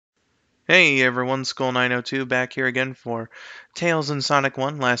Hey everyone, Skull902 back here again for Tales in Sonic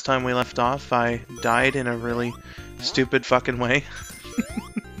 1. Last time we left off, I died in a really stupid fucking way.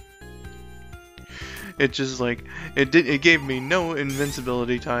 It just it gave me no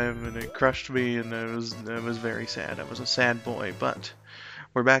invincibility time and it crushed me and it was very sad. I was a sad boy, but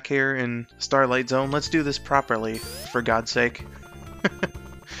we're back here in Starlight Zone. Let's do this properly, for God's sake.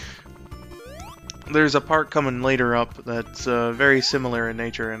 There's a part coming later up that's very similar in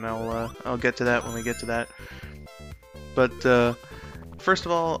nature, and I'll get to that when we get to that. But first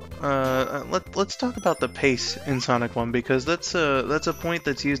of all, let's talk about the pace in Sonic 1 because that's a point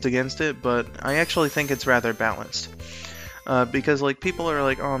that's used against it, but I actually think it's rather balanced. Because like people are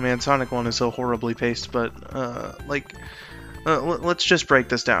like, oh man, Sonic 1 is so horribly paced, but let's just break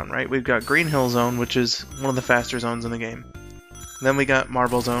this down, right? We've got Green Hill Zone, which is one of the faster zones in the game. Then we got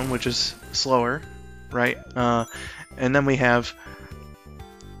Marble Zone, which is slower, right? And then we have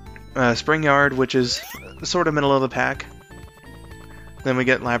Spring Yard, which is sort of middle of the pack. Then we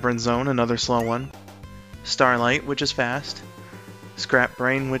get Labyrinth Zone, another slow one. Starlight, which is fast. Scrap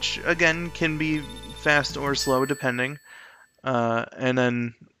Brain, which again can be fast or slow depending. And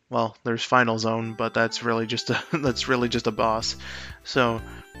then, well, there's Final Zone, but that's really just a boss. So,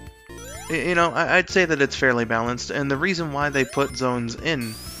 you know, I'd say that it's fairly balanced, and the reason why they put zones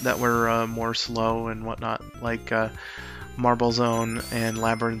in that were more slow and whatnot, like Marble Zone and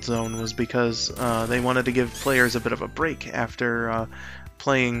Labyrinth Zone, was because they wanted to give players a bit of a break after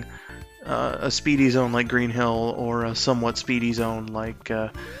playing a speedy zone like Green Hill or a somewhat speedy zone like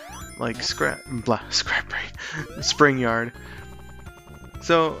Scrap Brain, Spring Yard.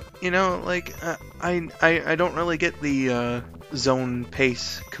 So, you know, like, I don't really get the zone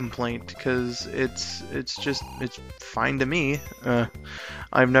pace complaint, because it's fine to me.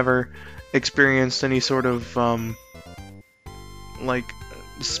 I've never experienced any sort of, like,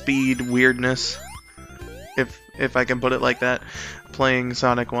 speed weirdness, if I can put it like that, playing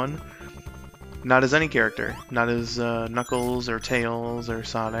Sonic 1. Not as any character. Not as Knuckles, or Tails, or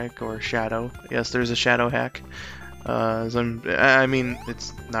Sonic, or Shadow. Yes, there's a Shadow hack. I mean,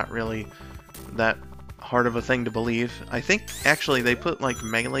 it's not really that hard of a thing to believe. I think, actually, they put, like,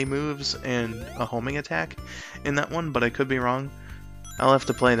 melee moves and a homing attack in that one, but I could be wrong. I'll have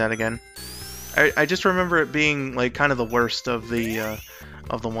to play that again. I just remember it being, like, kind of the worst of the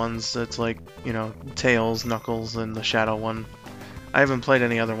ones that's, like, you know, Tails, Knuckles, and the Shadow one. I haven't played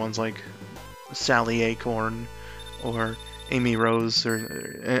any other ones, like Sally Acorn, or Amy Rose, or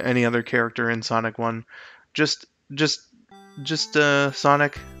any other character in Sonic 1. Just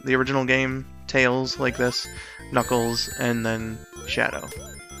Sonic, the original game, Tails like this, Knuckles, and then Shadow.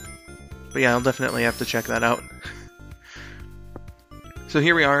 But yeah, I'll definitely have to check that out. So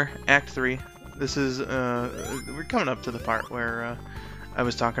here we are, Act 3. This is, we're coming up to the part where I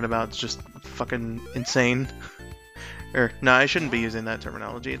was talking about it's just fucking insane. Or, no, I shouldn't be using that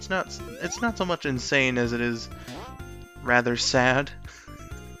terminology. It's not so much insane as it is rather sad.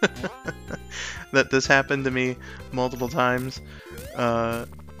 That this happened to me multiple times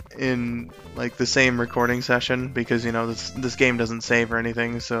in like the same recording session, because you know this game doesn't save or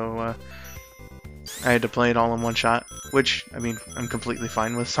anything, so I had to play it all in one shot, which I mean I'm completely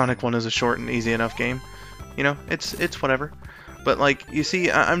fine with. Sonic 1 is a short and easy enough game, you know, it's whatever. But like you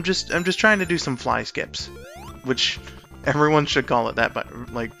see, I'm just trying to do some fly skips, which everyone should call it that,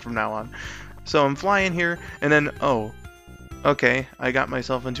 but like from now on. So I'm flying here, and then oh, okay, I got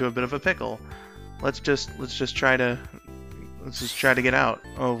myself into a bit of a pickle. Let's just try to get out.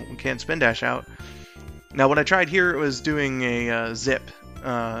 Oh, we can't spin dash out. Now, what I tried here was doing a zip.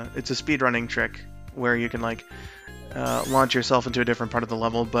 It's a speedrunning trick where you can like launch yourself into a different part of the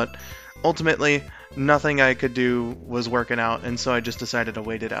level, but ultimately nothing I could do was working out, and so I just decided to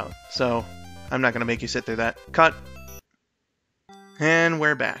wait it out. So I'm not gonna make you sit through that. Cut. And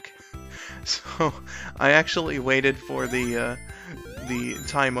we're back. So I actually waited for the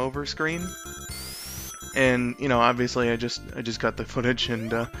time over screen, and you know, obviously I just got the footage,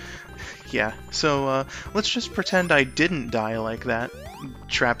 and yeah. So let's just pretend I didn't die like that,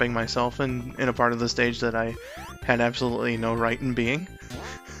 trapping myself in a part of the stage that I had absolutely no right in being,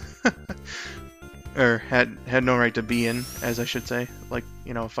 or had no right to be in, as I should say, like,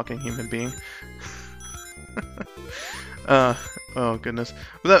 you know, a fucking human being. Oh goodness,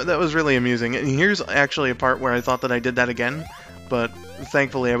 that was really amusing. And here's actually a part where I thought that I did that again, but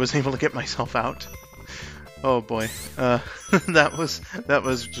thankfully I was able to get myself out. Oh boy, that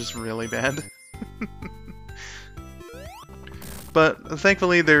was just really bad. But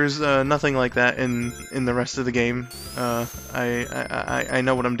thankfully there's nothing like that in the rest of the game. I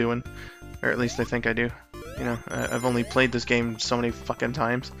know what I'm doing, or at least I think I do. You know, I've only played this game so many fucking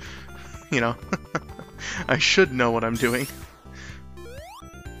times. you know, I should know what I'm doing.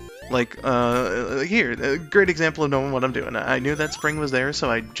 Like, here, a great example of knowing what I'm doing. I knew that spring was there, so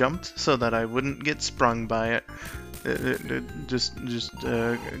I jumped so that I wouldn't get sprung by it. Just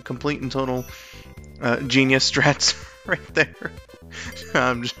complete and total genius strats right there.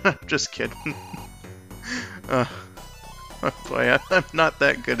 I'm just kidding. Oh boy, I'm not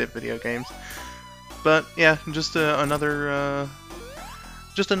that good at video games. But yeah, just another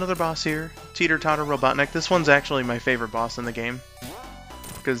boss here. Teeter-Totter Robotnik. This one's actually my favorite boss in the game,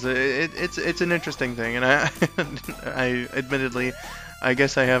 because it's an interesting thing, and I admittedly, I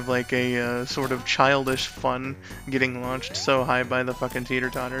guess I have like a sort of childish fun getting launched so high by the fucking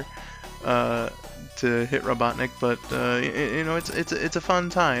Teeter-Totter to hit Robotnik, but you know, it's a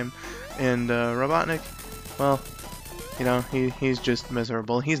fun time, and Robotnik, well, you know, he's just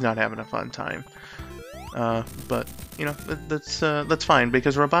miserable. He's not having a fun time. But you know, that's fine,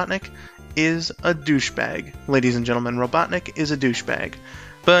 because Robotnik is a douchebag. Ladies and gentlemen, Robotnik is a douchebag.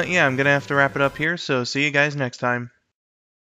 But yeah, I'm gonna have to wrap it up here, so see you guys next time.